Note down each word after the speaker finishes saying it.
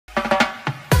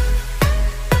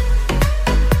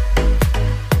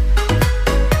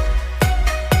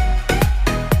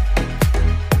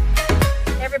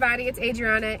everybody, it's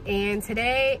Adriana, and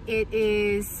today it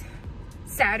is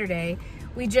Saturday.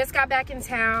 We just got back in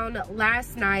town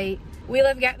last night. We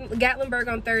left Gatlinburg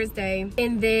on Thursday,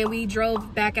 and then we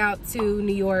drove back out to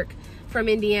New York from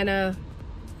Indiana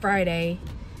Friday.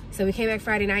 So we came back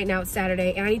Friday night, now it's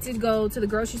Saturday, and I need to go to the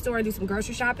grocery store and do some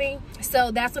grocery shopping.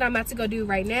 So that's what I'm about to go do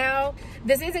right now.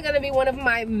 This isn't gonna be one of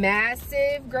my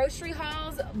massive grocery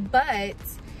hauls, but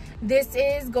this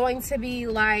is going to be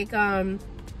like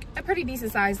a pretty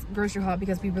decent sized grocery haul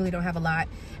because we really don't have a lot.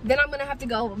 Then I'm gonna have to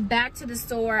go back to the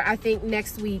store, I think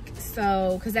next week.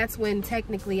 So, cause that's when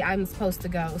technically I'm supposed to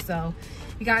go. So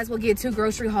you guys will get 2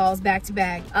 grocery hauls back to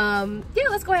back. Yeah,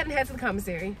 let's go ahead and head to the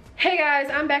commissary. Hey guys,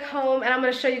 I'm back home and I'm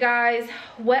gonna show you guys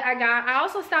what I got. I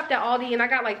also stopped at Aldi and I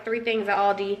got like 3 things at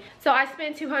Aldi. So I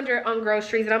spent $200 on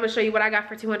groceries, and I'm gonna show you what I got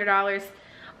for $200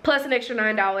 plus an extra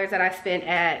 $9 that I spent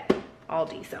at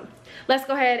Aldi. So let's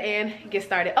go ahead and get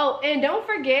started. Oh, and don't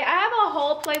forget, I have a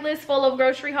whole playlist full of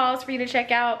grocery hauls for you to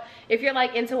check out. If you're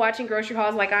like into watching grocery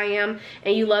hauls like I am,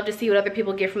 and you love to see what other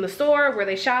people get from the store, where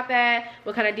they shop at,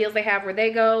 what kind of deals they have where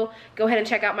they go ahead and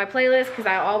check out my playlist, because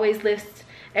I always list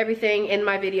everything in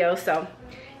my video. So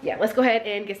yeah, let's go ahead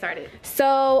and get started.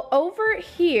 So over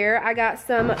here I got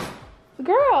some,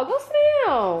 girl, go sit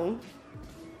down.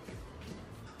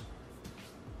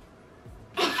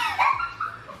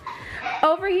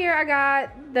 Over here I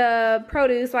got the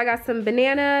produce. So I got some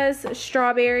bananas,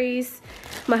 strawberries.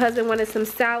 My husband wanted some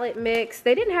salad mix.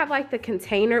 They didn't have like the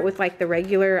container with like the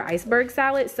regular iceberg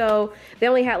salad, so they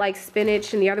only had like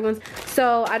spinach and the other ones.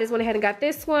 So I just went ahead and got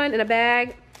this one in a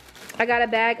bag. I got a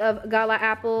bag of gala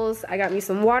apples. I got me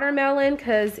some watermelon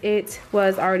because it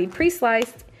was already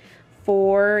pre-sliced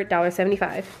for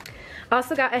 $1.75.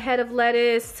 Also got a head of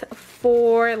lettuce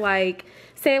for like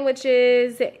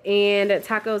sandwiches and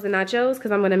tacos and nachos,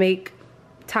 because I'm gonna make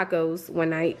tacos one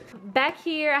night. Back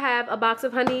here I have a box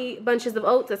of Honey Bunches of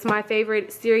Oats. That's my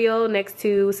favorite cereal next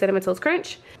to Cinnamon Toast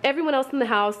Crunch. Everyone else in the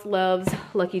house loves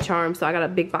Lucky Charms, so I got a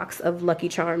big box of Lucky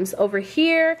Charms. Over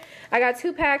here I got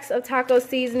 2 packs of taco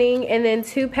seasoning and then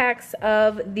 2 packs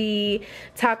of the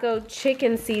taco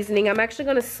chicken seasoning. I'm actually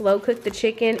gonna slow cook the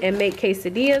chicken and make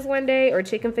quesadillas one day, or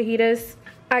chicken fajitas.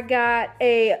 I got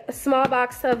a small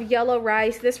box of yellow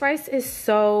rice. This rice is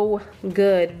so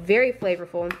good, very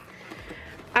flavorful.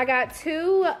 I got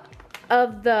 2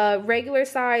 of the regular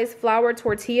size flour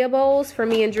tortilla bowls for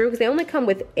me and Drew, because they only come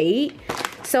with 8.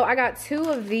 So I got 2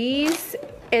 of these,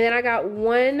 and then I got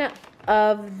 1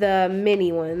 of the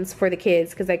mini ones for the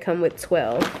kids because they come with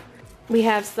 12. We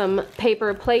have some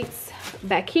paper plates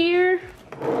back here.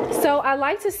 So I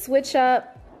like to switch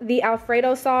up the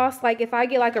Alfredo sauce. Like if I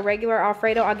get like a regular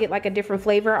Alfredo, I'll get like a different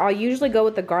flavor. I'll usually go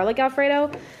with the garlic Alfredo,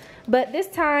 but this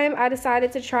time I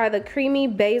decided to try the creamy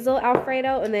basil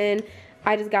Alfredo, and then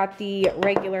I just got the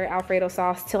regular Alfredo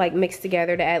sauce to like mix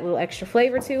together to add a little extra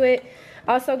flavor to it.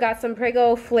 Also got some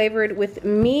Prego flavored with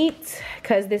meat,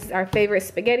 because this is our favorite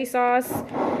spaghetti sauce,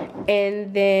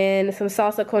 and then some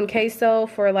salsa con queso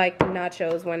for like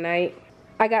nachos one night.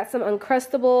 I got some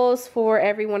Uncrustables for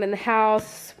everyone in the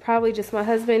house, probably just my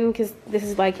husband, because this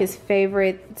is like his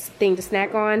favorite thing to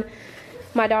snack on.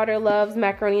 My daughter loves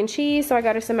macaroni and cheese, so I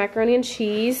got her some macaroni and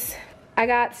cheese. I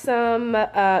got some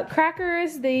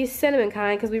crackers, the cinnamon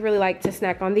kind, because we really like to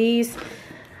snack on these.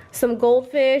 Some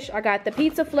Goldfish. I got the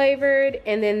pizza flavored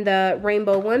and then the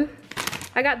rainbow one.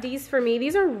 I got these for me.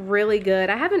 These are really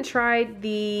good. I haven't tried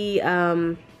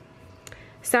the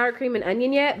sour cream and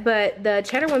onion yet, but the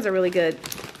cheddar ones are really good.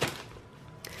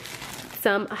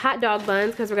 Some hot dog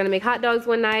buns, because we're gonna make hot dogs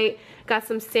one night. Got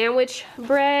some sandwich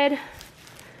bread.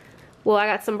 Well, I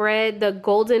got some bread, the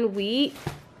golden wheat,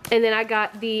 and then I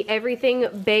got the everything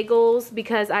bagels,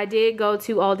 because I did go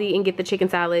to Aldi and get the chicken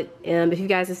salad. If you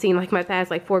guys have seen like my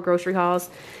past like 4 grocery hauls,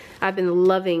 I've been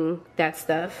loving that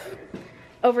stuff.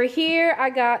 Over here I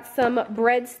got some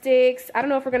breadsticks. I don't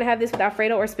know if we're gonna have this with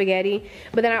Alfredo or spaghetti,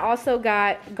 but then I also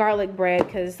got garlic bread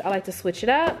because I like to switch it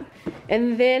up.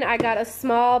 And then I got a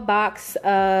small box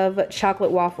of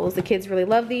chocolate waffles. The kids really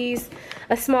love these.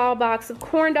 A small box of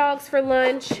corn dogs for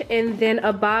lunch, and then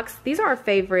a box, these are our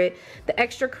favorite, the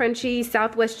extra crunchy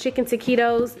Southwest chicken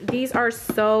taquitos. These are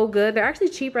so good. They're actually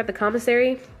cheaper at the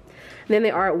commissary than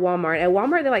they are at Walmart. At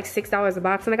Walmart, they're like $6 a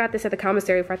box, and I got this at the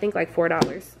commissary for I think like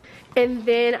 $4. And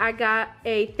then I got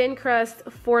a thin crust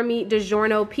 4-meat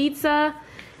DiGiorno pizza,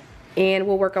 and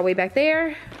we'll work our way back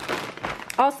there.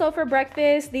 Also for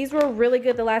breakfast, these were really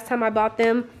good the last time I bought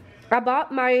them. I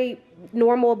bought my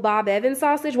normal Bob Evans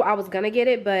sausage. Well, I was gonna get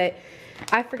it, but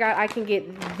I forgot I can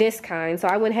get this kind. So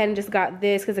I went ahead and just got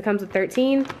this because it comes with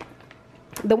 13.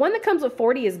 The one that comes with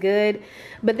 40 is good,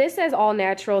 but this says all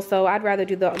natural, so I'd rather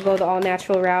go the all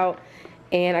natural route.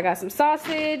 And I got some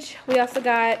sausage. We also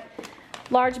got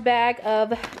large bag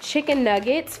of chicken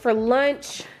nuggets for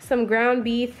lunch, some ground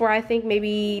beef for I think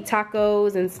maybe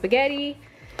tacos and spaghetti.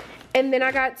 And then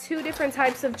I got 2 different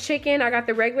types of chicken. I got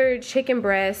the regular chicken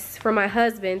breasts for my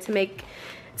husband to make,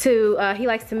 he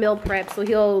likes to meal prep, so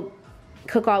he'll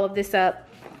cook all of this up.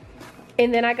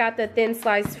 And then I got the thin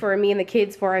slice for me and the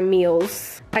kids for our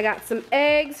meals. I got some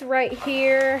eggs right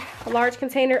here, a large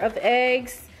container of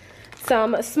eggs,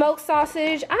 some smoked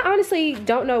sausage. I honestly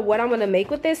don't know what I'm gonna make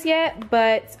with this yet,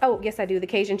 but, oh, yes I do, the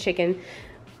Cajun chicken.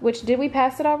 Which, did we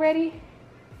pass it already?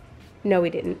 No, we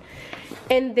didn't.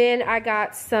 And then I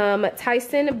got some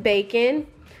Tyson bacon.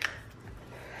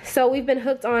 So we've been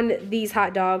hooked on these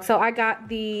hot dogs. So I got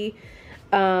the,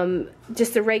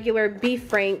 just the regular beef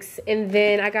franks, and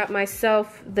then I got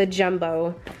myself the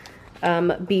jumbo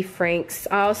beef franks.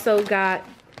 I also got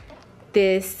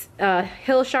this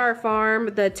Hillshire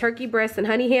Farm, the turkey breast and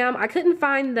honey ham. I couldn't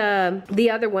find the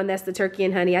other one that's the turkey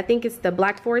and honey. I think it's the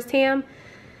Black Forest ham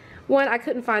one. I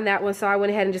couldn't find that one, so I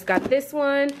went ahead and just got this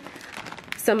one.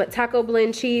 Some taco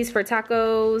blend cheese for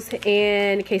tacos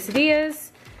and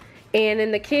quesadillas. And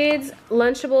then the kids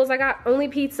Lunchables, I got only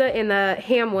pizza and the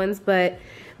ham ones, but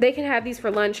they can have these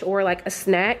for lunch or like a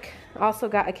snack. Also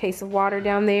got a case of water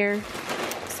down there.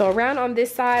 So around on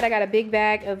this side, I got a big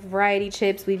bag of variety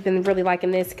chips. We've been really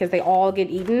liking this because they all get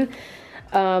eaten.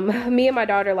 Me and my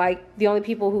daughter like the only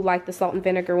people who like the salt and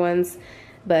vinegar ones,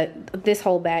 but this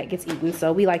whole bag gets eaten,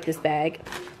 so we like this bag.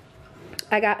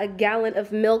 I got a gallon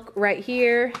of milk right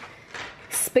here.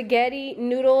 Spaghetti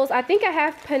noodles. I think I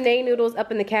have penne noodles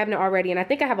up in the cabinet already, and I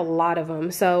think I have a lot of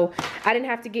them, so I didn't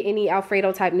have to get any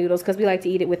Alfredo type noodles because we like to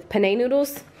eat it with penne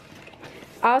noodles.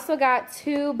 I also got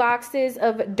 2 boxes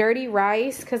of dirty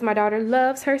rice because my daughter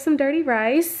loves her some dirty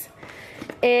rice.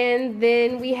 And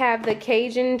then we have the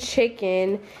Cajun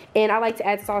chicken, and I like to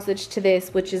add sausage to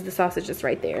this, which is the sausage that's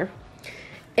right there.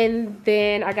 And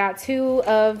then I got 2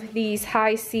 of these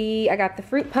high C. I got the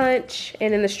fruit punch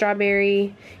and then the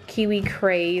strawberry kiwi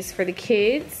craze for the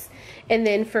kids. And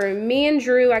then for me and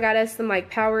Drew, I got us some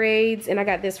like Powerades, and I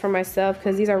got this for myself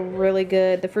because these are really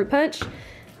good. The fruit punch.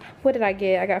 What did I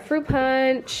get? I got fruit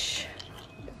punch,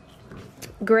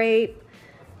 grape,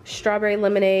 strawberry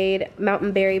lemonade,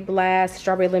 mountain berry blast,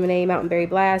 strawberry lemonade, mountain berry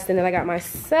blast. And then I got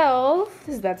myself,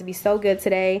 this is about to be so good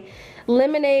today,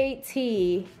 lemonade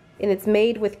tea. And it's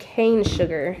made with cane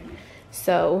sugar.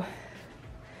 So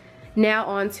now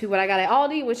on to what I got at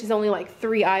Aldi, which is only like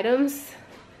 3 items.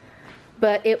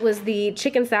 But it was the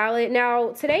chicken salad.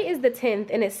 Now today is the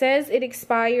 10th, and it says it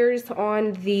expires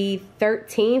on the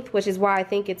 13th, which is why I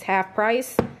think it's half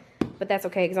price. But that's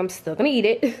okay because I'm still gonna eat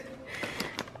it.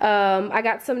 I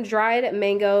got some dried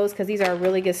mangoes because these are a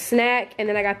really good snack. And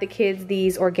then I got the kids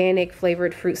these organic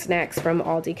flavored fruit snacks from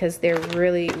Aldi because they're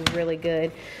really, really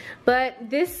good. But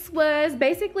this was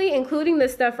basically, including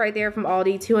this stuff right there from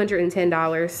Aldi,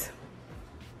 $210.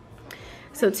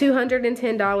 So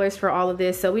 $210 for all of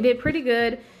this. So we did pretty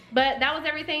good. But that was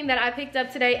everything that I picked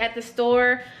up today at the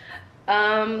store.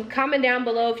 Comment down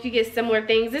below if you get similar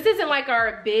things. This isn't like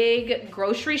our big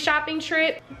grocery shopping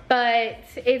trip, but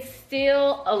it's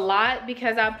still a lot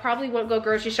because I probably won't go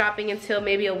grocery shopping until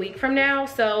maybe a week from now.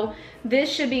 So this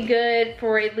should be good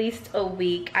for at least a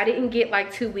week. I didn't get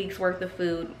like 2 weeks worth of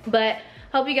food, but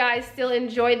hope you guys still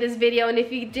enjoyed this video. And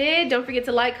if you did, don't forget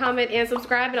to like, comment, and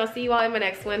subscribe, and I'll see you all in my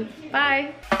next one.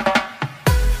 Bye.